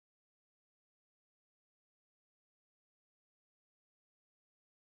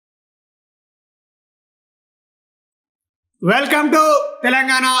Welcome to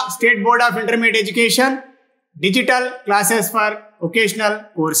Telangana State Board of Intermediate Education Digital Classes for Vocational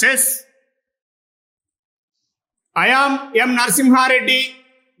Courses. I am 𝗧𝗦𝗔𝗧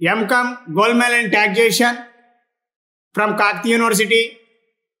𝗚𝗂𝗃 Gold Medal in Taxation from 𝗂𝗽𝗱 University,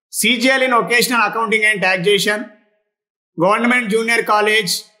 CGL in Vocational Accounting and Taxation, Government Junior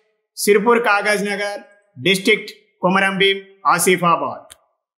College, Sirpur Kagaznagar, District Komarambeem, Asifabad.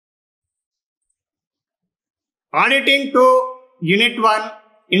 Auditing to Unit 1,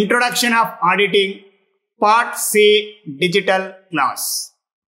 Introduction of Auditing, Part C, Digital Class.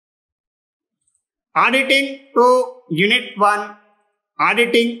 Auditing to Unit 1,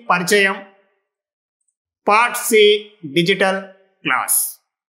 Auditing Parchayam, Part C, Digital Class.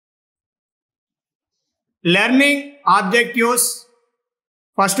 Learning objectives.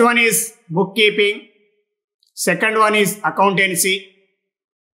 First one is bookkeeping, second one is accountancy,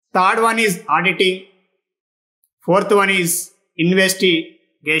 third one is auditing, fourth one is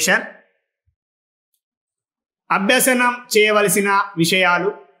investigation. అభ్యసనం చేయవలసిన విషయాలు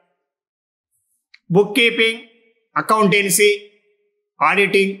book keeping, accountancy,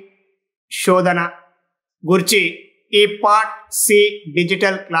 auditing, శోధన గురించి ఈ part C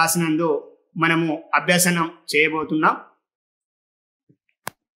digital class నందు మనము అభ్యసనం చేయబోతున్నాం.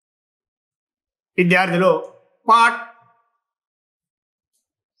 విద్యార్థులు పార్ట్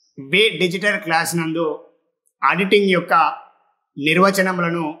బి డిజిటల్ క్లాస్ నందు ఆడిటింగ్ యొక్క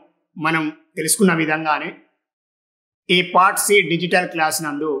నిర్వచనములను మనం తెలుసుకున్న విధంగానే ఈ పార్ట్ సి డిజిటల్ క్లాస్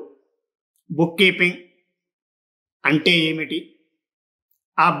నందు బుక్ కీపింగ్ అంటే ఏమిటి,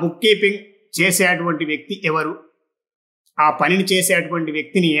 ఆ బుక్ కీపింగ్ చేసేటువంటి వ్యక్తి ఎవరు, ఆ పనిని చేసేటువంటి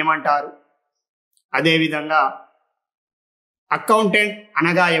వ్యక్తిని ఏమంటారు, అదేవిధంగా అకౌంటెంట్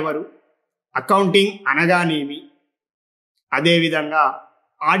అనగా ఎవరు, అకౌంటింగ్ అనగానేమి, అదేవిధంగా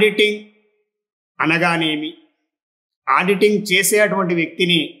ఆడిటింగ్ అనగానేమి, ఆడిటింగ్ చేసేటువంటి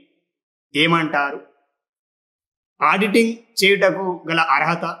వ్యక్తిని ఏమంటారు, ఆడిటింగ్ చేయుటకు గల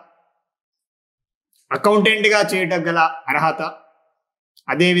అర్హత, అకౌంటెంట్గా చేయుటకు గల అర్హత,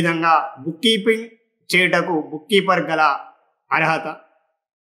 అదేవిధంగా బుక్ కీపింగ్ చేయుటకు బుక్ కీపర్ గల అర్హత,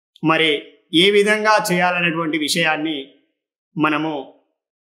 మరి ఏ విధంగా చేయాలనేటువంటి విషయాన్ని మనము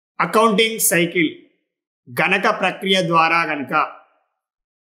అకౌంటింగ్ సైకిల్ గణక ప్రక్రియ ద్వారా గనుక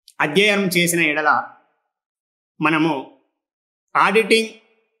అధ్యయనం చేసిన ఎడల మనము ఆడిటింగ్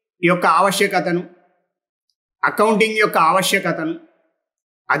యొక్క ఆవశ్యకతను, అకౌంటింగ్ యొక్క ఆవశ్యకతను,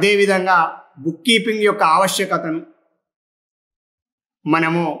 అదేవిధంగా బుక్ కీపింగ్ యొక్క ఆవశ్యకతను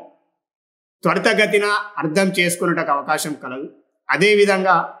మనము త్వరితగతిన అర్థం చేసుకునేటకు అవకాశం కలదు.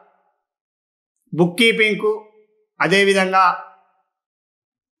 అదేవిధంగా బుక్ కీపింగ్కు, అదేవిధంగా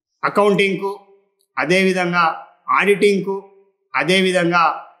అకౌంటింగ్కు, అదేవిధంగా ఆడిటింగ్కు, అదేవిధంగా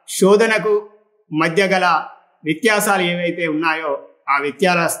శోధనకు మధ్య గల వ్యత్యాసాలు ఏవైతే ఉన్నాయో ఆ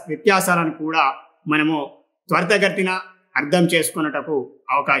వ్యత్యాసాలను కూడా మనము త్వరితగతిన అర్థం చేసుకున్నటకు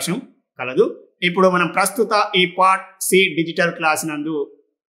అవకాశం కలదు. ఇప్పుడు మనం ప్రస్తుత ఈ పార్ట్ సి డిజిటల్ క్లాస్ నందు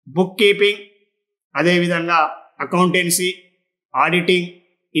బుక్ కీపింగ్, అదేవిధంగా అకౌంటెన్సీ, ఆడిటింగ్,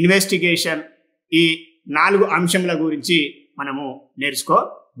 ఇన్వెస్టిగేషన్ ఈ 4 అంశముల గురించి మనము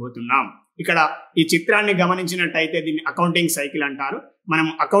నేర్చుకోబోతున్నాం. ఇక్కడ ఈ చిత్రాన్ని గమనించినట్టయితే దీన్ని అకౌంటింగ్ సైకిల్ అంటారు. మనం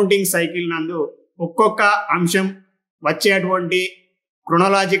అకౌంటింగ్ సైకిల్ నందు ఒక్కొక్క అంశం వచ్చేటువంటి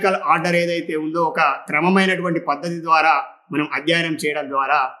క్రొనలాజికల్ ఆర్డర్ ఏదైతే ఉందో ఒక క్రమమైనటువంటి పద్ధతి ద్వారా మనం అధ్యయనం చేయడం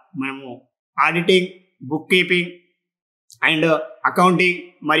ద్వారా మనము auditing, book keeping and accounting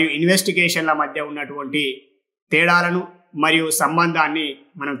మరియు ఇన్వెస్టిగేషన్ల మధ్య ఉన్నటువంటి తేడాలను మరియు సంబంధాన్ని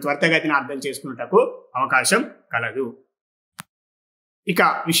మనం త్వరితగతిన అర్థం చేసుకున్నటకు అవకాశం కలదు. ఇక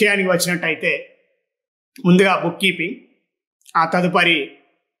విషయానికి వచ్చినట్టయితే ముందుగా బుక్ కీపింగ్, ఆ తదుపరి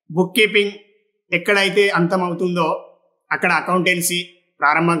బుక్ కీపింగ్ ఎక్కడైతే అంతమవుతుందో అక్కడ అకౌంటెన్సీ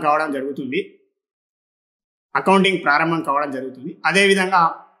ప్రారంభం కావడం జరుగుతుంది, అకౌంటింగ్ ప్రారంభం కావడం జరుగుతుంది. అదేవిధంగా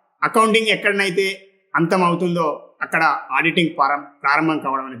అకౌంటింగ్ ఎక్కడనైతే అంతం అవుతుందో అక్కడ ఆడిటింగ్ ప్రారంభం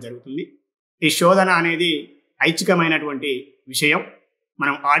కావడం అనేది జరుగుతుంది. ఈ శోధన అనేది ఐచ్ఛికమైనటువంటి విషయం.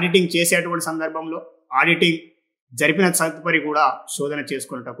 మనం ఆడిటింగ్ చేసేటువంటి సందర్భంలో ఆడిటింగ్ జరిపిన తదుపరి కూడా శోధన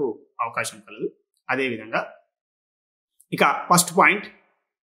చేసుకున్నటకు అవకాశం కలదు. అదేవిధంగా ఇక ఫస్ట్ పాయింట్,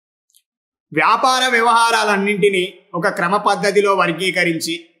 వ్యాపార వ్యవహారాలన్నింటినీ ఒక క్రమ పద్ధతిలో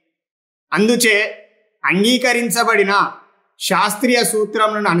వర్గీకరించి అందుచే అంగీకరించబడిన శాస్త్రీయ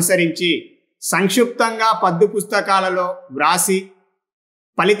సూత్రములను అనుసరించి సంక్షిప్తంగా పద్దు పుస్తకాలలో వ్రాసి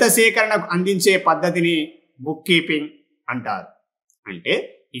ఫలిత సేకరణకు అందించే పద్ధతిని బుక్ కీపింగ్ అంటారు. అంటే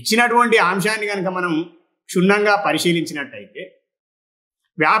ఇచ్చినటువంటి అంశాన్ని కనుక మనం క్షుణ్ణంగా పరిశీలించినట్టయితే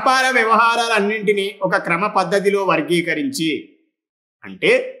వ్యాపార వ్యవహారాలన్నింటినీ ఒక క్రమ పద్ధతిలో వర్గీకరించి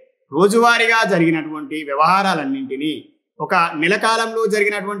అంటే రోజువారీగా జరిగినటువంటి వ్యవహారాలన్నింటినీ ఒక నెల కాలంలో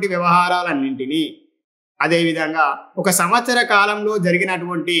జరిగినటువంటి వ్యవహారాలన్నింటినీ, అదేవిధంగా ఒక సంవత్సర కాలంలో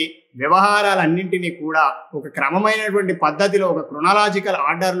జరిగినటువంటి వ్యవహారాలన్నింటినీ కూడా ఒక క్రమమైనటువంటి పద్ధతిలో, ఒక క్రొనాలజికల్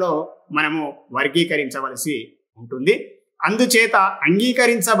ఆర్డర్లో మనము వర్గీకరించవలసి ఉంటుంది. అందుచేత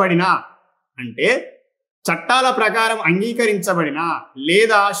అంగీకరించబడిన అంటే చట్టాల ప్రకారం అంగీకరించబడిన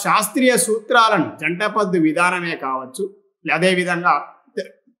లేదా శాస్త్రీయ సూత్రాలను, జంట పద్దు విధానమే కావచ్చు, అదేవిధంగా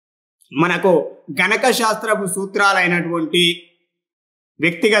మనకు గణక శాస్త్రపు సూత్రాలైనటువంటి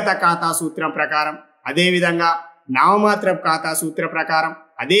వ్యక్తిగత ఖాతా సూత్రం ప్రకారం, అదేవిధంగా నామమాత్రపు ఖాతా సూత్ర ప్రకారం,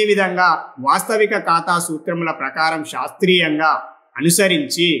 అదేవిధంగా వాస్తవిక ఖాతా సూత్రముల ప్రకారం శాస్త్రీయంగా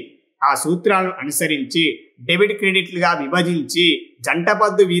అనుసరించి, ఆ సూత్రాలను అనుసరించి డెబిట్ క్రెడిట్లుగా విభజించి జంట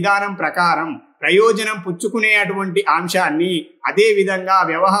పద్దు విధానం ప్రకారం ప్రయోజనం పుచ్చుకునేటువంటి అంశాన్ని, అదేవిధంగా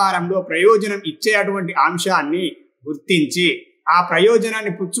వ్యవహారంలో ప్రయోజనం ఇచ్చేటువంటి అంశాన్ని గుర్తించి, ఆ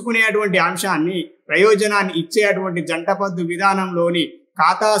ప్రయోజనాన్ని పుచ్చుకునేటువంటి అంశాన్ని, ప్రయోజనాన్ని ఇచ్చేటువంటి జంట పద్దు విధానంలోని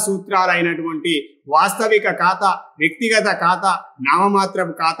ఖాతా సూత్రాలైనటువంటి వాస్తవిక ఖాతా, వ్యక్తిగత ఖాతా,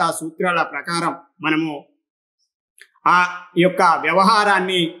 నామమాత్రపు ఖాతా సూత్రాల ప్రకారం మనము ఆ యొక్క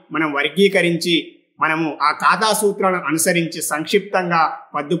వ్యవహారాన్ని మనం వర్గీకరించి, మనము ఆ ఖాతా సూత్రాలను అనుసరించి సంక్షిప్తంగా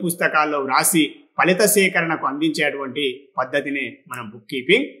పద్దు పుస్తకాల్లో వ్రాసి ఫలిత సేకరణకు అందించేటువంటి పద్ధతినే మనం బుక్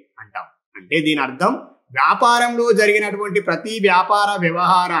కీపింగ్ అంటాం. అంటే దీని అర్థం వ్యాపారంలో జరిగినటువంటి ప్రతి వ్యాపార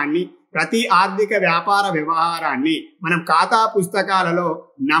వ్యవహారాన్ని, ప్రతి ఆర్థిక వ్యాపార వ్యవహారాన్ని మనం ఖాతా పుస్తకాలలో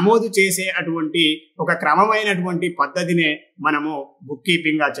నమోదు చేసేటువంటి ఒక క్రమమైనటువంటి పద్ధతినే మనము బుక్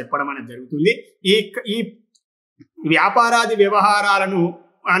కీపింగ్ గా చెప్పడం అనేది జరుగుతుంది. ఈ వ్యాపారాది వ్యవహారాలను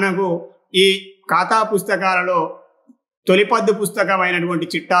మనకు ఈ ఖాతా పుస్తకాలలో తొలిపద్దు పుస్తకమైనటువంటి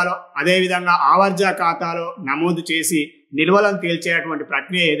చిట్టాలో, అదేవిధంగా ఆవర్జ ఖాతాలో నమోదు చేసి నిల్వలను తేల్చేటువంటి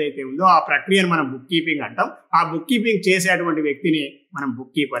ప్రక్రియ ఏదైతే ఉందో ఆ ప్రక్రియను మనం బుక్ కీపింగ్ అంటాం. ఆ బుక్ కీపింగ్ చేసేటువంటి వ్యక్తిని మనం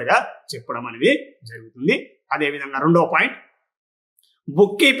బుక్ కీపర్గా చెప్పడం అనేది జరుగుతుంది. అదేవిధంగా రెండో పాయింట్,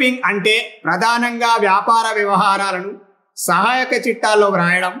 బుక్ కీపింగ్ అంటే ప్రధానంగా వ్యాపార వ్యవహారాలను సహాయక చిట్టాల్లో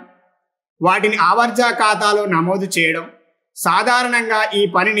వ్రాయడం, వాటిని ఆవర్జ ఖాతాలో నమోదు చేయడం. సాధారణంగా ఈ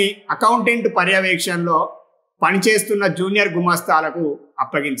పనిని అకౌంటెంట్ పర్యవేక్షణలో పనిచేస్తున్న జూనియర్ గుమస్తాలకు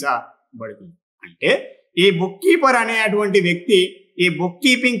అప్పగించబడుతుంది. అంటే ఈ బుక్ కీపర్ అనేటువంటి వ్యక్తి ఈ బుక్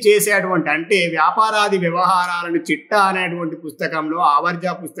కీపింగ్ చేసేటువంటి, అంటే వ్యాపారాది వ్యవహారాలను చిట్టా అనేటువంటి పుస్తకంలో, ఆవర్జ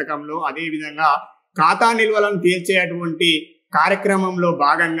పుస్తకంలో, అదేవిధంగా ఖాతా నిల్వలను తేల్చేటువంటి కార్యక్రమంలో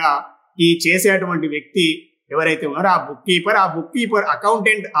భాగంగా ఈ చేసేటువంటి వ్యక్తి ఎవరైతే ఉన్నారో ఆ బుక్ కీపర్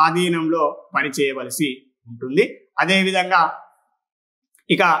అకౌంటెంట్ ఆధీనంలో పనిచేయవలసి ఉంటుంది. అదేవిధంగా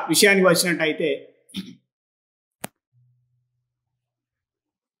ఇక విషయానికి వచ్చినట్టయితే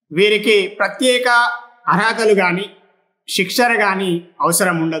వీరికి ప్రత్యేక అర్హతలు కానీ శిక్షణ కానీ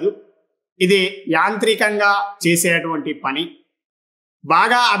అవసరం ఉండదు. ఇది యాంత్రికంగా చేసేటువంటి పని.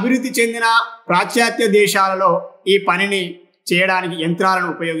 బాగా అభివృద్ధి చెందిన పాశ్చాత్య దేశాలలో ఈ పనిని చేయడానికి యంత్రాలను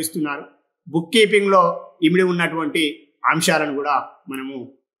ఉపయోగిస్తున్నారు. బుక్ కీపింగ్లో ఇమిడి ఉన్నటువంటి అంశాలను కూడా మనము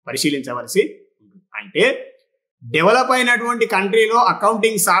పరిశీలించవలసి ఉంటుంది. అంటే డెవలప్ అయినటువంటి కంట్రీలో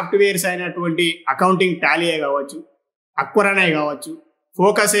అకౌంటింగ్ సాఫ్ట్వేర్స్ అయినటువంటి అకౌంటింగ్ టాలీయే కావచ్చు, అక్వరనే కావచ్చు,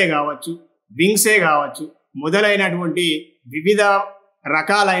 ఫోకసే కావచ్చు, వింగ్సే కావచ్చు, మొదలైనటువంటి వివిధ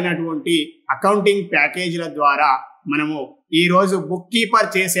రకాలైనటువంటి అకౌంటింగ్ ప్యాకేజీల ద్వారా మనము ఈరోజు బుక్ కీపర్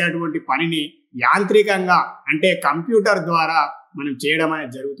చేసేటువంటి పనిని యాంత్రికంగా, అంటే కంప్యూటర్ ద్వారా మనం చేయడం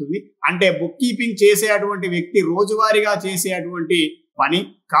అనేది జరుగుతుంది. అంటే బుక్ కీపింగ్ చేసేటువంటి వ్యక్తి రోజువారీగా చేసేటువంటి పని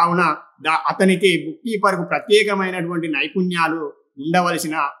కావున అతనికి బుక్ కీపర్కు ప్రత్యేకమైనటువంటి నైపుణ్యాలు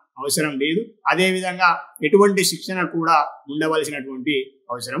ఉండవలసిన అవసరం లేదు. అదేవిధంగా ఎటువంటి శిక్షణ కూడా ఉండవలసినటువంటి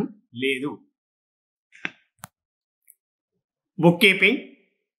అవసరం లేదు. Book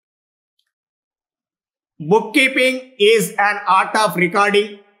keeping is an art of recording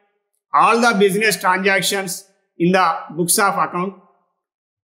all the business transactions in the books of account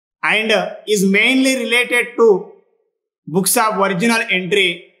and is mainly related to books of original entry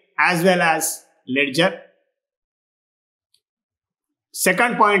as well as ledger.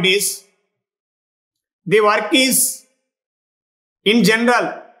 Second point is the work is in general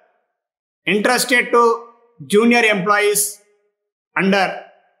entrusted to junior employees under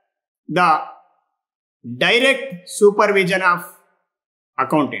the direct supervision of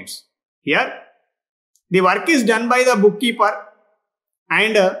accountants. Here the work is done by the bookkeeper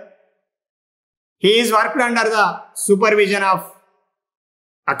and he is worked under the supervision of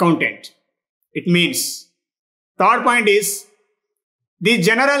accountant. It means, third point is, they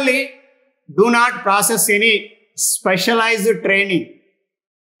generally do not process any specialized training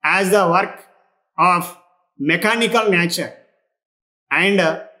as the work of mechanical nature, and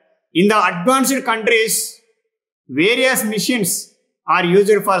in the advanced countries various machines are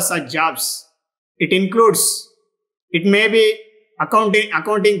used for such jobs. It includes It may be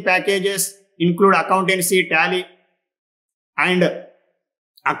accounting packages include accountancy, tally, and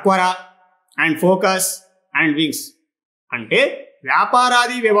Aquara, and Focus, and Wings. అంటే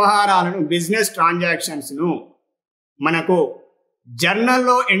వ్యాపారాది వ్యవహారాలను business ట్రాన్సాక్షన్స్ను మనకు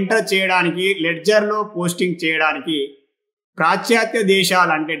జర్నల్లో enter చేయడానికి, లెడ్జర్లో posting చేయడానికి పాశ్చాత్య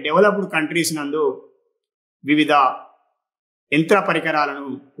దేశాలు అంటే developed countries నందు వివిధ యంత్ర పరికరాలను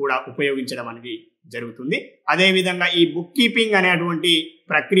కూడా ఉపయోగించడం అనేది జరుగుతుంది. అదేవిధంగా ఈ బుక్ కీపింగ్ అనేటువంటి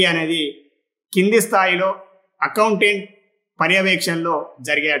ప్రక్రియ అనేది కింది స్థాయిలో అకౌంటెంట్ పర్యవేక్షణలో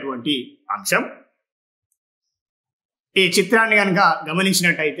జరిగేటువంటి అంశం. ఈ చిత్రాన్ని కనుక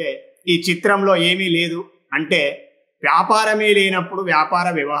గమనించినట్టయితే ఈ చిత్రంలో ఏమీ లేదు అంటే వ్యాపారమే లేనప్పుడు వ్యాపార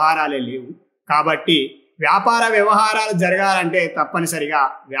వ్యవహారాలే లేవు. కాబట్టి వ్యాపార వ్యవహారాలు జరగాలంటే తప్పనిసరిగా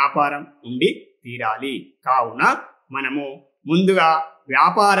వ్యాపారం ఉండి తీరాలి. కావున మనము ముందుగా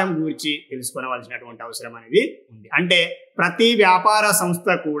వ్యాపారం గురించి తెలుసుకోవాల్సినటువంటి అవసరం అనేది ఉంది. అంటే ప్రతి వ్యాపార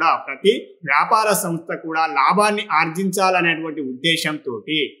సంస్థ కూడా లాభాన్ని ఆర్జించాలనేటువంటి ఉద్దేశంతో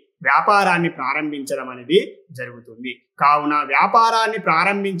వ్యాపారాన్ని ప్రారంభించడం అనేది జరుగుతుంది. కావున వ్యాపారాన్ని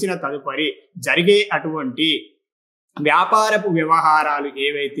ప్రారంభించిన తదుపరి జరిగే అటువంటి వ్యాపారపు వ్యవహారాలు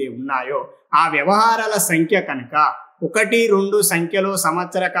ఏవైతే ఉన్నాయో ఆ వ్యవహారాల సంఖ్య కనుక 1, 2 సంఖ్యలో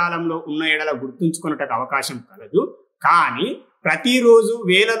సంవత్సర కాలంలో ఉన్న ఎడల గుర్తుంచుకున్నటకు అవకాశం కలదు. కానీ ప్రతిరోజు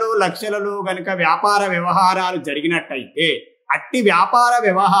వేలలో లక్షలలో గనుక వ్యాపార వ్యవహారాలు జరిగినట్టయితే అట్టి వ్యాపార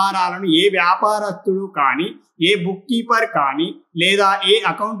వ్యవహారాలను ఏ వ్యాపారస్తుడు కానీ, ఏ బుక్ కీపర్ కానీ, లేదా ఏ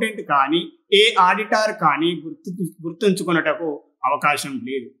అకౌంటెంట్ కానీ, ఏ ఆడిటర్ కానీ గుర్తుంచుకున్నటకు అవకాశం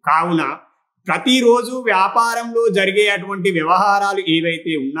లేదు. కావున ప్రతిరోజు వ్యాపారంలో జరిగేటువంటి వ్యవహారాలు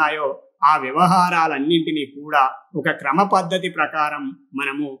ఏవైతే ఉన్నాయో ఆ వ్యవహారాలన్నింటినీ కూడా ఒక క్రమ పద్ధతి ప్రకారం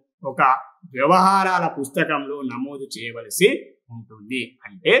మనము ఒక వ్యవహారాల పుస్తకంలో నమోదు చేయవలసి ఉంటుంది.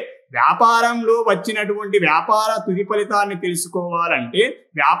 అంటే వ్యాపారంలో వచ్చినటువంటి వ్యాపార తుది ఫలితాన్ని తెలుసుకోవాలంటే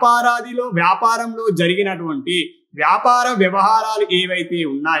వ్యాపారంలో జరిగినటువంటి వ్యాపార వ్యవహారాలు ఏవైతే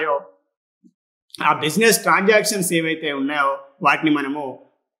ఉన్నాయో ఆ బిజినెస్ ట్రాన్సాక్షన్స్ ఏవైతే ఉన్నాయో వాటిని మనము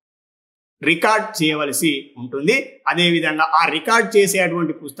రికార్డ్ చేయవలసి ఉంటుంది. అదేవిధంగా ఆ రికార్డ్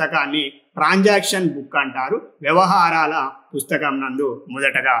చేసేటువంటి పుస్తకాన్ని ట్రాన్సాక్షన్ బుక్ అంటారు. వ్యవహారాల పుస్తకం నందు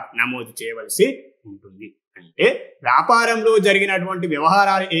మొదటగా నమోదు చేయవలసి ఉంటుంది. అంటే వ్యాపారంలో జరిగినటువంటి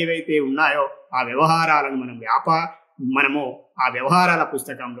వ్యవహారాలు ఏవైతే ఉన్నాయో ఆ వ్యవహారాలను మనము ఆ వ్యవహారాల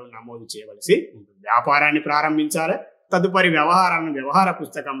పుస్తకంలో నమోదు చేయవలసి ఉంటుంది. వ్యాపారాన్ని ప్రారంభించాలి, తదుపరి వ్యవహార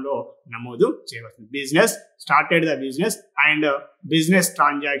పుస్తకంలో నమోదు చేయవలసింది. Business started the business and business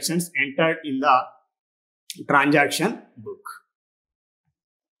transactions entered in the transaction book.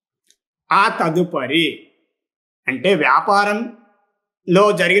 ఆ తదుపరి అంటే వ్యాపారంలో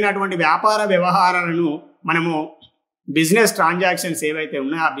జరిగినటువంటి వ్యాపార వ్యవహారాలను మనము బిజినెస్ ట్రాన్సాక్షన్స్ ఏవైతే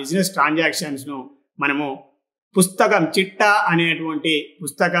ఉన్నాయో ఆ బిజినెస్ ట్రాన్సాక్షన్స్ను మనము చిట్టా అనేటువంటి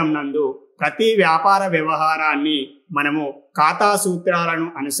పుస్తకం నందు ప్రతి వ్యాపార వ్యవహారాన్ని మనము ఖాతా సూత్రాలను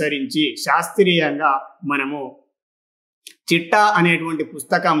అనుసరించి శాస్త్రీయంగా మనము చిట్టా అనేటువంటి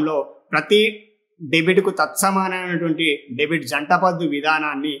పుస్తకంలో ప్రతి డెబిట్కు తత్సమానమైనటువంటి డెబిట్ జంటపద్దు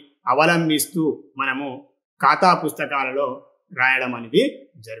విధానాన్ని అవలంబిస్తూ మనము ఖాతా పుస్తకాలలో రాయడం అనేది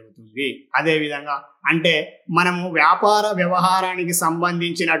జరుగుతుంది. అదేవిధంగా అంటే మనము వ్యాపార వ్యవహారానికి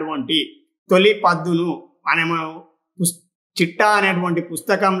సంబంధించినటువంటి తొలి పద్దును మనము చిట్టా అనేటువంటి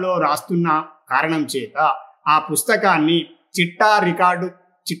పుస్తకంలో రాస్తున్న కారణం చేత ఆ పుస్తకాన్ని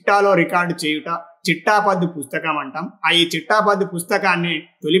చిట్టాలో రికార్డు చేయుట చిట్టా పద్దు పుస్తకం అంటాం. ఈ చిట్టా పద్దు పుస్తకాన్ని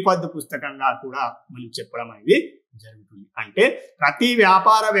తొలి పద్దు పుస్తకంగా కూడా మనం చెప్పడం అనేది జరుగుతుంది. అంటే ప్రతి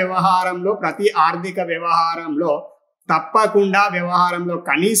వ్యాపార వ్యవహారంలో, ప్రతి ఆర్థిక వ్యవహారంలో తప్పకుండా వ్యవహారంలో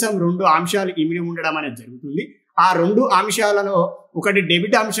కనీసం 2 అంశాలు ఇమిడి ఉండడం అనేది జరుగుతుంది. ఆ 2 అంశాలలో ఒకటి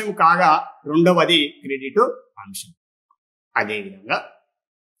డెబిట్ అంశం కాగా రెండవది క్రెడిట్ అంశం. అదేవిధంగా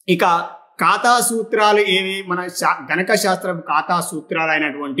ఇక ఖాతా సూత్రాలు ఏవి? మన గణక శాస్త్రం ఖాతా సూత్రాలు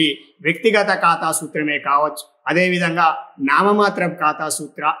అయినటువంటి వ్యక్తిగత ఖాతా సూత్రమే కావచ్చు, అదేవిధంగా నామమాత్ర ఖాతా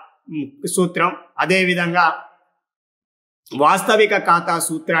సూత్రం, అదేవిధంగా వాస్తవిక ఖాతా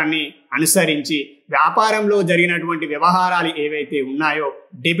సూత్రాన్ని అనుసరించి వ్యాపారంలో జరిగినటువంటి వ్యవహారాలు ఏవైతే ఉన్నాయో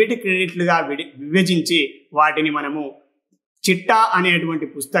డెబిట్ క్రెడిట్లుగా విభజించి వాటిని మనము చిట్టా అనేటువంటి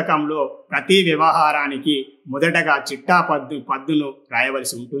పుస్తకంలో ప్రతి వ్యవహారానికి మొదటగా చిట్టా పద్దును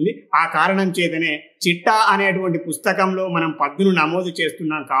రాయవలసి ఉంటుంది. ఆ కారణం చేతనే చిట్టా అనేటువంటి పుస్తకంలో మనం పద్దును నమోదు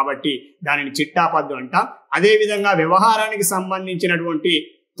చేస్తున్నాం కాబట్టి దానిని చిట్టా పద్దు అంటాం. అదేవిధంగా వ్యవహారానికి సంబంధించినటువంటి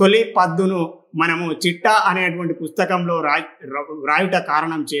తొలి పద్దును మనము చిట్టా అనేటువంటి పుస్తకంలో రాయుట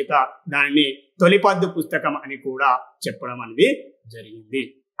కారణం చేత దానిని తొలి పద్దు పుస్తకం అని కూడా చెప్పడం అనేది జరిగింది.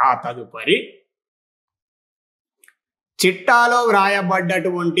 ఆ తదుపరి చిట్టాలో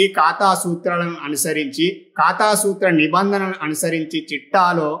వ్రాయబడ్డటువంటి ఖాతా సూత్రాలను అనుసరించి ఖాతా సూత్ర నిబంధనలను అనుసరించి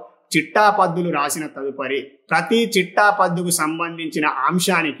చిట్టా పద్దులు రాసిన తదుపరి ప్రతి చిట్టా పద్దుకు సంబంధించిన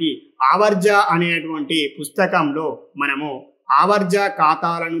అంశానికి ఆవర్జ అనేటువంటి పుస్తకంలో మనము ఆవర్జ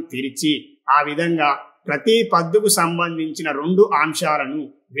ఖాతాలను తెరిచి ఆ విధంగా ప్రతి పద్దుకు సంబంధించిన 2 అంశాలను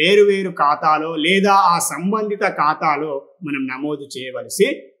వేరువేరు ఖాతాలో లేదా ఆ సంబంధిత ఖాతాలో మనం నమోదు చేయవలసి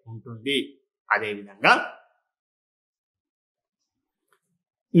ఉంటుంది. అదేవిధంగా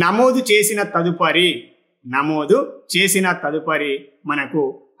నమోదు చేసిన తదుపరి మనకు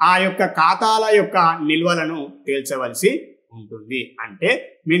ఆ యొక్క ఖాతాల యొక్క నిల్వలను తేల్చవలసి ఉంటుంది. అంటే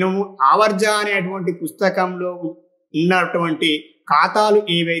మనము ఆవర్జ అనేటువంటి పుస్తకంలో ఉన్నటువంటి ఖాతాలు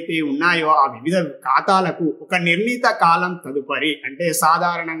ఏవైతే ఉన్నాయో ఆ వివిధ ఖాతాలకు ఒక నిర్ణీత కాలం తదుపరి అంటే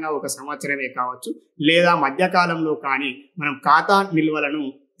సాధారణంగా 1 సంవత్సరమే కావచ్చు లేదా మధ్యకాలంలో కానీ మనం ఖాతా నిల్వలను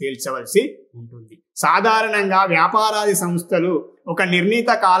తేల్చవలసి ఉంటుంది. సాధారణంగా వ్యాపారాది సంస్థలు ఒక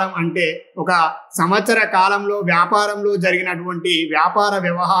నిర్ణీత కాలం అంటే 1 సంవత్సర కాలంలో వ్యాపారంలో జరిగినటువంటి వ్యాపార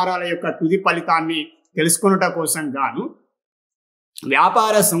వ్యవహారాల యొక్క తుది ఫలితాన్ని తెలుసుకొనుట కోసం గాను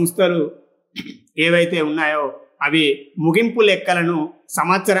వ్యాపార సంస్థలు ఏవైతే ఉన్నాయో అవి ముగింపు లెక్కలను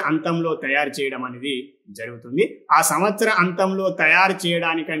సంవత్సర అంతంలో తయారు చేయడం అనేది జరుగుతుంది. ఆ సంవత్సర అంతంలో తయారు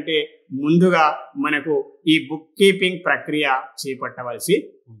చేయడానికంటే ముందుగా మనకు ఈ బుక్ కీపింగ్ ప్రక్రియ చేపట్టవలసి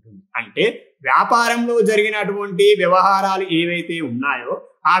ఉంటుంది. అంటే వ్యాపారంలో జరిగినటువంటి వ్యవహారాలు ఏవైతే ఉన్నాయో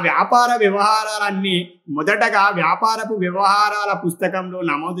ఆ వ్యాపార వ్యవహారాలన్నీ మొదటగా వ్యాపారపు వ్యవహారాల పుస్తకంలో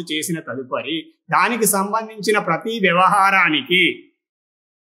నమోదు చేసిన తదుపరి దానికి సంబంధించిన ప్రతి వ్యవహారానికి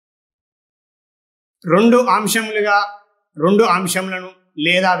 2 అంశములను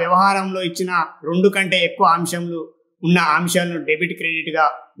లేదా వ్యవహారంలో ఇచ్చిన 2 కంటే ఎక్కువ అంశములు ఉన్న అంశాలను డెబిట్ క్రెడిట్ గా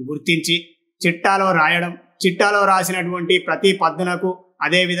గుర్తించి చిట్టాలో రాయడం. చిట్టాలో రాసినటువంటి ప్రతి పద్దునకు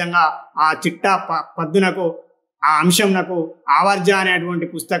అదే విధంగా ఆ చిట్టా పద్దునకు ఆ అంశంనకు ఆవర్జ అనేటువంటి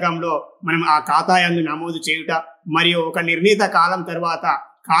పుస్తకంలో మనం ఆ ఖాతా యందు నమోదు చేయుట మరియు ఒక నిర్ణీత కాలం తర్వాత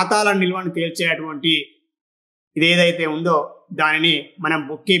ఖాతాల నిల్వను తేల్చేటువంటి ఇదేదైతే ఉందో దానిని మనం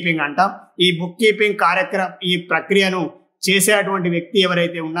బుక్ కీపింగ్ అంటాం. ఈ బుక్ కీపింగ్ ఈ ప్రక్రియను చేసేటువంటి వ్యక్తి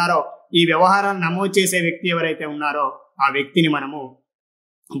ఎవరైతే ఉన్నారో ఈ వ్యవహారాన్ని నమోదు చేసే వ్యక్తి ఎవరైతే ఉన్నారో ఆ వ్యక్తిని మనము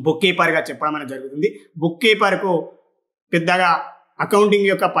బుక్ కీపర్ గా చెప్పడం అనేది జరుగుతుంది. బుక్ కీపర్ కు పెద్దగా అకౌంటింగ్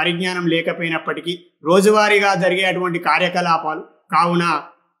యొక్క పరిజ్ఞానం లేకపోయినప్పటికీ రోజువారీగా జరిగేటువంటి కార్యకలాపాలు కావున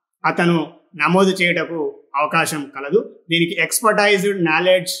అతను నమోదు చేయుటకు అవకాశం కలదు. దీనికి ఎక్స్పర్టైజ్డ్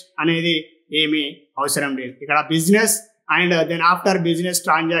నాలెడ్జ్ అనేది ఏమీ అవసరం లేదు. ఇక్కడ business and then after business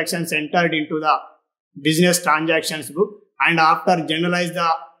transactions entered into the business transactions book and after generalize the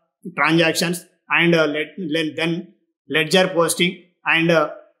transactions and then ledger posting and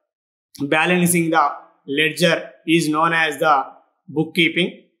balancing the ledger is known as the bookkeeping.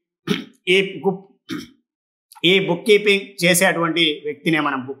 ఈ book keeping చేసేటువంటి వ్యక్తినే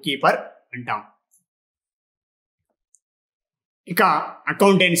మనం book keeper అంటాం. ఇక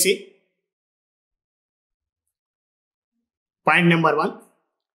accountancy point number 1,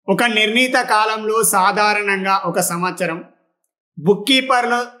 ఒక నిర్ణీత కాలంలో సాధారణంగా 1 సంవత్సరం బుక్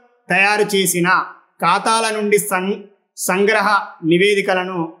కీపర్లు తయారు చేసిన ఖాతాల నుండి సంగ్రహ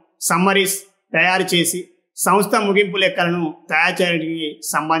నివేదికలను సమ్మరీస్ తయారు చేసి సంస్థ ముగింపు లెక్కలను తయారు చేయడానికి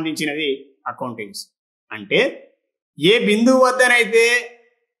సంబంధించినది అకౌంటెన్సీ. అంటే ఏ బిందువు వద్దనైతే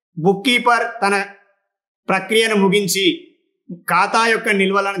బుక్ కీపర్ తన ప్రక్రియను ముగించి ఖాతా యొక్క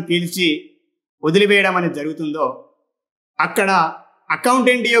నిల్వలను తేల్చి వదిలివేయడం అనేది జరుగుతుందో అక్కడ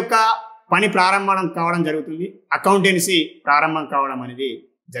అకౌంటెంట్ యొక్క పని ప్రారంభం కావడం జరుగుతుంది. అకౌంటెన్సీ ప్రారంభం కావడం అనేది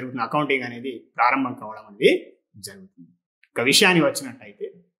జరుగుతుంది. అకౌంటింగ్ అనేది ప్రారంభం కావడం అనేది జరుగుతుంది. ఒక విషయాన్ని వచ్చినట్టయితే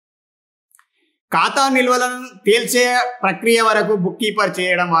ఖాతా నిల్వలను తేల్చే ప్రక్రియ వరకు బుక్ కీపర్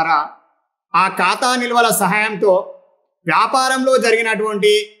చేయడం ద్వారా ఆ ఖాతా నిల్వల సహాయంతో వ్యాపారంలో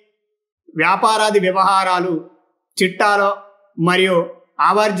జరిగినటువంటి వ్యాపారాది వ్యవహారాలు చిట్టాలో మరియు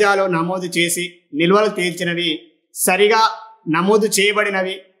ఆవర్జాలో నమోదు చేసి నిల్వలు తేల్చినవి సరిగా నమోదు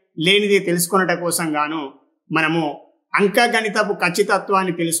చేయబడినవి లేనిది తెలుసుకొనటం కోసం గాను మనము అంకగణితపు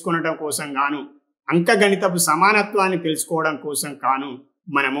ఖచ్చితత్వాన్ని తెలుసుకొనటం కోసం గాను అంకగణితపు సమానత్వాన్ని తెలుసుకోవడం కోసం గాను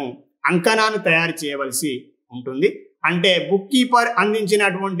మనము అంకణాన్ని తయారు చేయవలసి ఉంటుంది. అంటే బుక్ కీపర్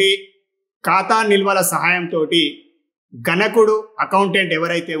అందించినటువంటి ఖాతా నిల్వల సహాయంతో గణకుడు అకౌంటెంట్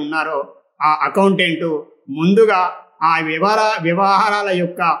ఎవరైతే ఉన్నారో ఆ అకౌంటెంట్ ముందుగా ఆ వ్యవహారాల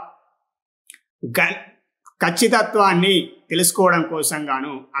యొక్క ఖచ్చితత్వాన్ని తెలుసుకోవడం కోసం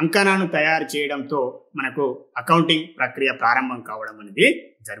గాను అంకణాన్ని తయారు చేయడంతో మనకు అకౌంటింగ్ ప్రక్రియ ప్రారంభం కావడం అనేది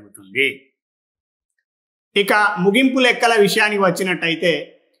జరుగుతుంది. ఇక ముగింపు లెక్కల విషయానికి వచ్చినట్టయితే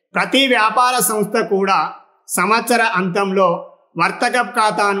ప్రతి వ్యాపార సంస్థ కూడా సంవత్సర అంతంలో వర్తకపు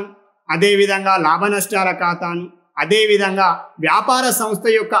ఖాతాను అదేవిధంగా లాభ నష్టాల ఖాతాను అదేవిధంగా వ్యాపార సంస్థ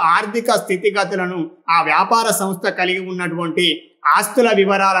యొక్క ఆర్థిక స్థితిగతులను, ఆ వ్యాపార సంస్థ కలిగి ఉన్నటువంటి ఆస్తుల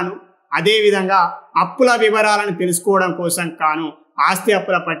వివరాలను, అదేవిధంగా అప్పుల వివరాలను తెలుసుకోవడం కోసం కాను ఆస్తి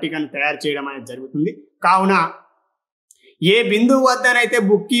అప్పుల పట్టికను తయారు చేయడం అనేది జరుగుతుంది. కావున ఏ బిందువు వద్దనైతే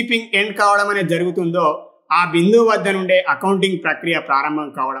బుక్ కీపింగ్ ఎండ్ కావడం అనేది జరుగుతుందో ఆ బిందువు వద్ద నుండే అకౌంటింగ్ ప్రక్రియ ప్రారంభం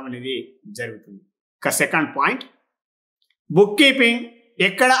కావడం అనేది జరుగుతుంది. ఇక సెకండ్ పాయింట్, బుక్ కీపింగ్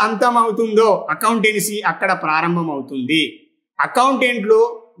ఎక్కడ అంతం అవుతుందో అకౌంటెన్సీ అక్కడ ప్రారంభం అవుతుంది. అకౌంటెంట్లు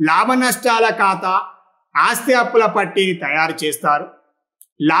లాభ నష్టాల ఖాతా, ఆస్తి అప్పుల పట్టిని తయారు చేస్తారు.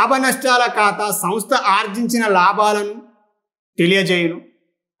 లాభ నష్టాల ఖాతా సంస్థ ఆర్జించిన లాభాలను తెలియజేయును.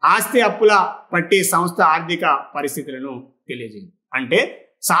 ఆస్తి అప్పుల పట్టి సంస్థ ఆర్థిక పరిస్థితులను తెలియజేయును. అంటే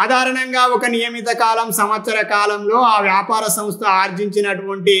సాధారణంగా ఒక నియమిత కాలం, సంవత్సర కాలంలో ఆ వ్యాపార సంస్థ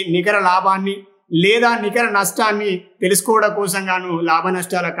ఆర్జించినటువంటి నికర లాభాన్ని లేదా నికర నష్టాన్ని తెలుసుకోవడం కోసం గాను లాభ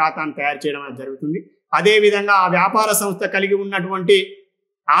నష్టాల ఖాతాను తయారు చేయడం అనేది జరుగుతుంది. అదేవిధంగా ఆ వ్యాపార సంస్థ కలిగి ఉన్నటువంటి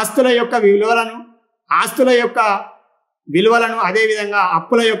ఆస్తుల యొక్క విలువలను అదేవిధంగా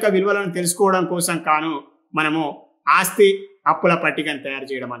అప్పుల యొక్క విలువలను తెలుసుకోవడం కోసం కాను మనము ఆస్తి అప్పుల పట్టికను తయారు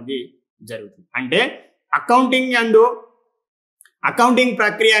చేయడం అనేది జరుగుతుంది. అంటే అకౌంటింగ్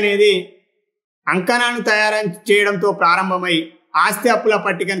ప్రక్రియ అనేది అంకణాన్ని తయారు చేయడంతో ప్రారంభమై ఆస్తి అప్పుల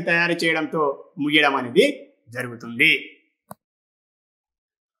పట్టికను తయారు చేయడంతో ముగియడం అనేది జరుగుతుంది.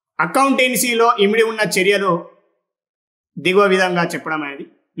 అకౌంటెన్సీలో ఇమిడి ఉన్న చర్యలు దిగువ విధంగా చెప్పడం అనేది.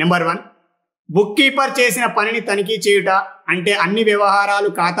 నెంబర్ 1, బుక్ కీపర్ చేసిన పనిని తనిఖీ చేయుట, అంటే అన్ని వ్యవహారాలు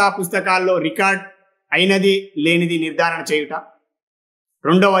ఖాతా పుస్తకాల్లో రికార్డ్ అయినది లేనిది నిర్ధారణ చేయుట.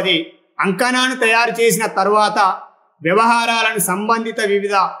 రెండవది, అంకణాన్ని తయారు చేసిన తరువాత వ్యవహారాలను సంబంధిత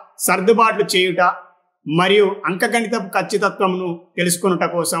వివిధ సర్దుబాట్లు చేయుట మరియు అంకగణిత ఖచ్చితత్వమును తెలుసుకొనుట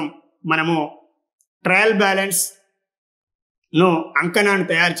కోసం మనము ట్రయల్ బ్యాలెన్స్ ను అంకణాన్ని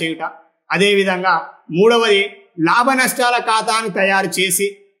తయారు చేయుట. అదేవిధంగా మూడవది, లాభ నష్టాల ఖాతాను తయారు చేసి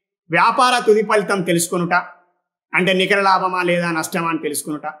వ్యాపార తుది ఫలితం తెలుసుకొనుట, అంటే నికర లాభమా లేదా నష్టమా అని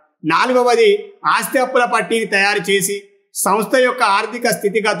తెలుసుకొనుట. నాలుగవది, ఆస్తి అప్పుల పట్టిని తయారు చేసి సంస్థ యొక్క ఆర్థిక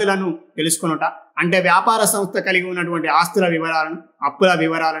స్థితిగతులను తెలుసుకొనుట, అంటే వ్యాపార సంస్థ కలిగి ఉన్నటువంటి ఆస్తుల వివరాలను, అప్పుల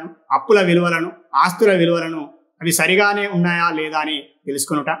విలువలను, ఆస్తుల విలువలను అవి సరిగానే ఉన్నాయా లేదా అని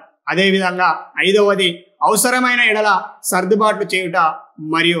తెలుసుకొనుట. అదేవిధంగా ఐదవది, అవసరమైన ఎడల సర్దుబాట్లు చేయుట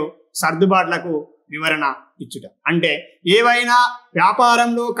మరియు సర్దుబాట్లకు వివరణ ఇచ్చుట. అంటే ఏవైనా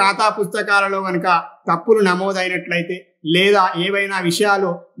వ్యాపారంలో ఖాతా పుస్తకాలలో కనుక తప్పులు నమోదైనట్లయితే లేదా ఏవైనా విషయాలు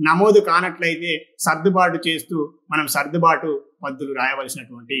నమోదు కానట్లయితే సర్దుబాటు చేస్తూ మనం సర్దుబాటు పద్ధతులు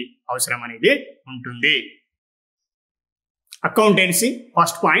రాయవలసినటువంటి అవసరం అనేది ఉంటుంది. Accountancy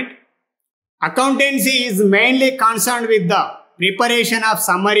first point, accountancy is mainly concerned with the preparation of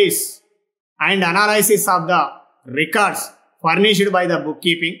summaries and analysis of the records furnished by the book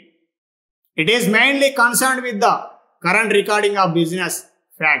keeping. It is mainly concerned with the current recording of business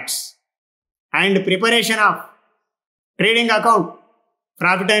facts and preparation of trading account,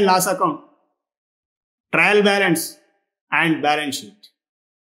 profit and loss account, trial balance and balance sheet.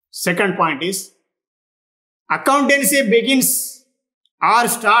 Second point is, accountancy begins or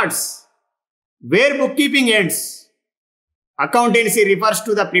starts where bookkeeping ends. Accountancy refers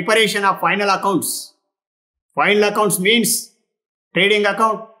to the preparation of final accounts. Final accounts means trading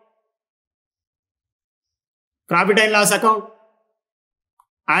account, profit and loss account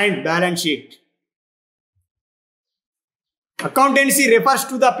and balance sheet. Accountancy refers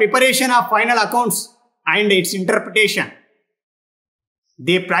to the preparation of final accounts and its interpretation.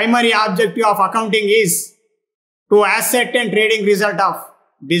 The primary objective of accounting is to ascertain trading result of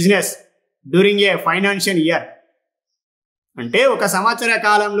business during a financial year. అంటే ఒక సంవత్సర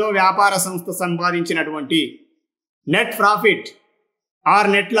కాలంలో వ్యాపార సంస్థ సంపాదించినటువంటి net profit or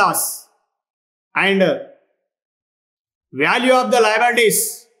net loss and value of the liabilities,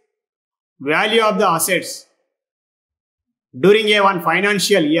 value of the assets during a one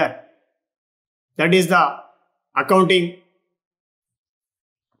financial year. That is the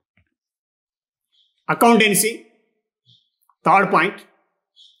accountancy. Third point,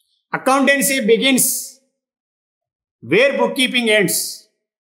 accountancy begins where bookkeeping ends.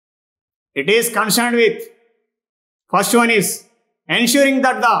 It is concerned with, first one is ensuring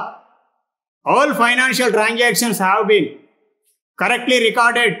that the all financial transactions have been correctly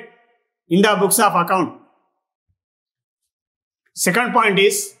recorded in the books of account. Second point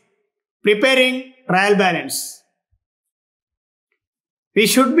is preparing trial balance. We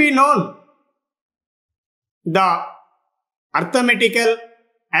should be known the arithmetical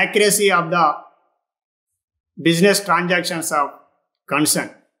accuracy of the business transactions of concern.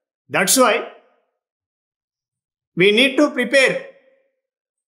 That's why we need to prepare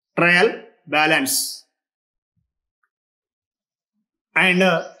trial balance. And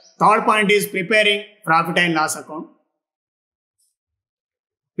third point is preparing profit and loss account.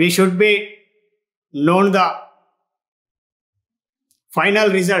 We should be known the final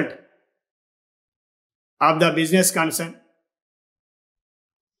result of the business concern,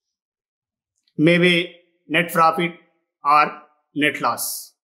 maybe net profit or net loss.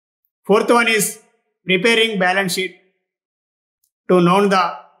 Fourth one is preparing balance sheet to know the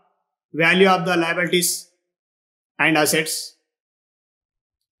value of the liabilities and assets.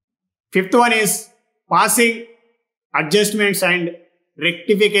 Fifth one is passing adjustments and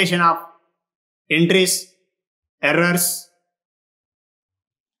rectification of entries, errors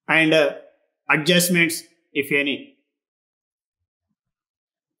and adjustments if any.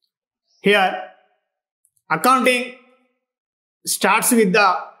 Here accounting starts with the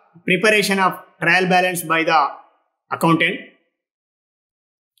preparation of trial balance by the accountant.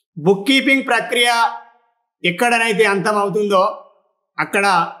 Book keeping ప్రక్రియ ఎక్కడనైతే అంతమవుతుందో అక్కడ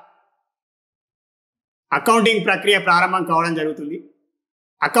accounting ప్రక్రియ ప్రారంభం కావడం జరుగుతుంది.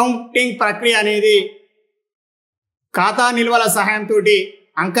 Accounting ప్రక్రియ అనేది ఖాతా నిల్వల సహాయంతో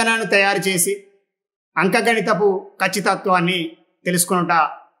అంకణాన్ని తయారు చేసి అంకగణితపు ఖచ్చితత్వాన్ని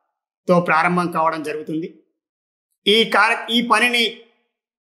తెలుసుకొనుటతో ప్రారంభం కావడం జరుగుతుంది. ఈ పనిని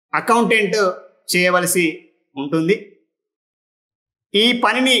అకౌంటెంట్ చేయవలసి ఉంటుంది. ఈ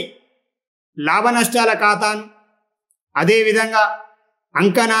పనిని లాభ నష్టాల ఖాతాను, అదేవిధంగా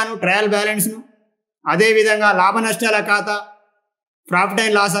అంకణాను ట్రయల్ బ్యాలెన్స్ను, అదేవిధంగా లాభ నష్టాల ఖాతా ప్రాఫిట్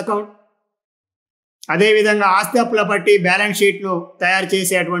అండ్ లాస్ అకౌంట్, అదేవిధంగా ఆస్తి అప్పుల పట్టి బ్యాలెన్స్ షీట్ను తయారు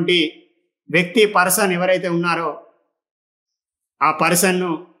చేసేటువంటి వ్యక్తి పర్సన్ ఎవరైతే ఉన్నారో ఆ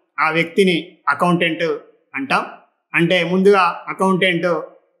పర్సన్ను, ఆ వ్యక్తిని అకౌంటెంట్ అంటాం. అంటే ముందుగా అకౌంటెంట్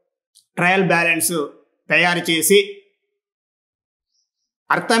ట్రయల్ బ్యాలెన్స్ తయారు చేసి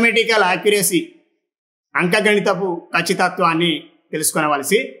అర్థమెటికల్ యాక్యురసీ అంకగణితపు ఖచ్చితత్వాన్ని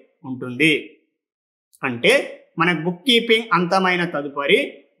తెలుసుకొనవలసి ఉంటుంది. అంటే మనకు బుక్ కీపింగ్ అంతమైన తదుపరి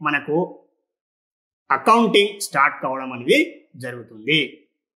మనకు అకౌంటింగ్ స్టార్ట్ కావడం అనేది జరుగుతుంది.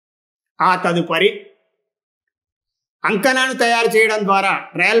 ఆ తదుపరి అంకణాన్ని తయారు చేయడం ద్వారా,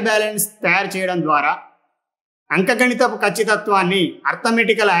 ట్రయల్ బ్యాలెన్స్ తయారు చేయడం ద్వారా అంకగణితపు ఖచ్చితత్వాన్ని,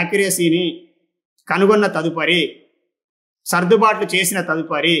 అర్థమెటికల్ యాక్యురసీని కనుగొన్న తదుపరి, సర్దుబాట్లు చేసిన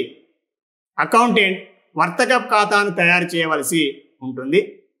తదుపరి అకౌంటెంట్ వర్తకపు ఖాతాను తయారు చేయవలసి ఉంటుంది.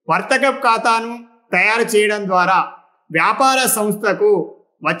 వర్తకపు ఖాతాను తయారు చేయడం ద్వారా వ్యాపార సంస్థకు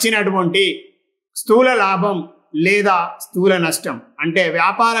వచ్చినటువంటి స్థూల లాభం లేదా స్థూల నష్టం, అంటే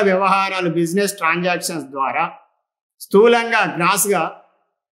వ్యాపార వ్యవహారాలు, బిజినెస్ ట్రాన్సాక్షన్స్ ద్వారా స్థూలంగా గ్రాస్గా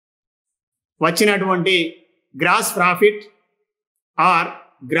వచ్చినటువంటి gross profit or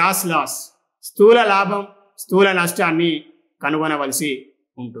gross loss, స్థూల లాభం స్థూల నష్టాన్ని కనుగొనవలసి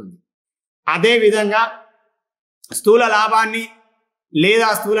ఉంటుంది. అదేవిధంగా స్థూల లాభాన్ని లేదా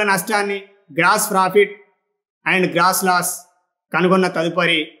స్థూల నష్టాన్ని, gross profit and grass loss కనుగొన్న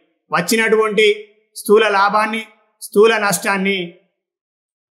తదుపరి వచ్చినటువంటి స్థూల లాభాన్ని, స్థూల నష్టాన్ని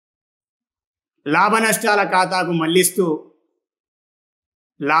లాభ నష్టాల ఖాతాకు మళ్లిస్తూ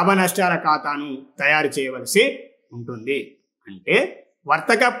లాభ నష్టాల ఖాతాను తయారు చేయవలసి ఉంటుంది. అంటే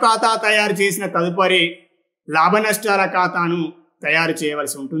వర్తకపు ఖాతా తయారు చేసిన తదుపరి లాభ నష్టాల ఖాతాను తయారు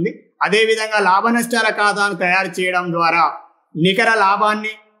చేయవలసి ఉంటుంది. అదేవిధంగా లాభ నష్టాల ఖాతాను తయారు చేయడం ద్వారా నికర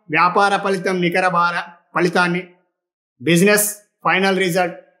లాభాన్ని, వ్యాపార ఫలితం నికర ఫలితాన్ని, business final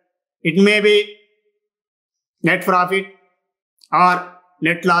result, it may be net profit or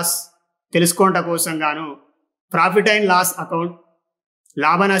net loss తెలుసుకోవడం కోసం గాను ప్రాఫిట్ అండ్ లాస్ అకౌంట్,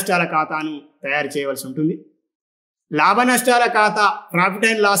 లాభ నష్టాల ఖాతాను తయారు చేయవలసి ఉంటుంది. లాభ నష్టాల ఖాతా, profit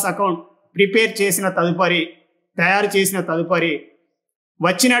and loss account prepare చేసిన తదుపరి, తయారు చేసిన తదుపరి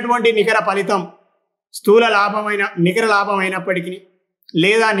వచ్చినటువంటి నికర ఫలితం స్థూల లాభమైన, నికర లాభం అయినప్పటికీ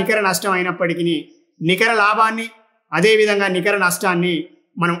లేదా నికర నష్టం అయినప్పటికీ నికర లాభాన్ని, అదేవిధంగా నికర నష్టాన్ని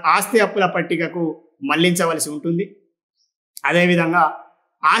మనం ఆస్తి అప్పుల పట్టికకు మళ్లించవలసి ఉంటుంది. అదేవిధంగా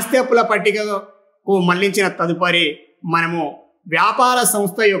ఆస్తి అప్పుల పట్టికకు మళ్లించిన తదుపరి మనము వ్యాపార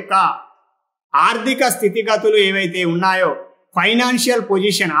సంస్థ యొక్క ఆర్థిక స్థితిగతులు ఏవైతే ఉన్నాయో, ఫైనాన్షియల్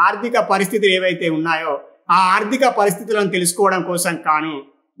పొజిషన్, ఆర్థిక పరిస్థితులు ఏవైతే ఉన్నాయో ఆ ఆర్థిక పరిస్థితులను తెలుసుకోవడం కోసం కాను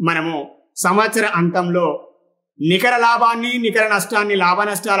మనము సంవత్సర అంతంలో నికర లాభాన్ని, నికర నష్టాన్ని లాభ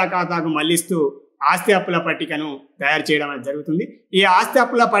నష్టాల ఖాతాకు మళ్లిస్తూ ఆస్తి అప్పుల పట్టికను తయారు చేయడం అనేది జరుగుతుంది. ఈ ఆస్తి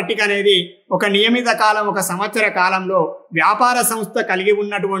అప్పుల పట్టిక అనేది ఒక నియమిత కాలం, ఒక సంవత్సర కాలంలో వ్యాపార సంస్థ కలిగి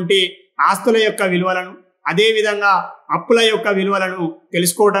ఉన్నటువంటి ఆస్తుల యొక్క విలువలను, అదేవిధంగా అప్పుల యొక్క విలువలను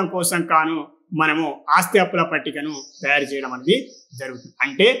తెలుసుకోవడం కోసం కాను మనము ఆస్తి అప్పుల పట్టికను తయారు చేయడం అనేది జరుగుతుంది.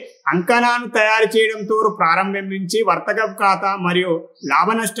 అంటే అంకణాన్ని తయారు చేయడంతో ప్రారంభించి వర్తకపు ఖాతా మరియు లాభ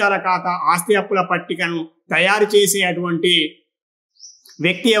నష్టాల ఖాతా, ఆస్తి అప్పుల పట్టికను తయారు చేసేటువంటి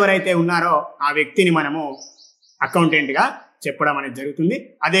వ్యక్తి ఎవరైతే ఉన్నారో ఆ వ్యక్తిని మనము అకౌంటెంట్గా చెప్పడం అనేది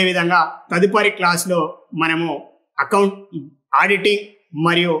జరుగుతుంది. అదేవిధంగా తదుపరి క్లాస్లో మనము ఆడిటింగ్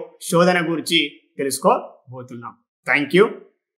మరియు శోధన గురించి తెలుసుకోబోతున్నాం. Thank you.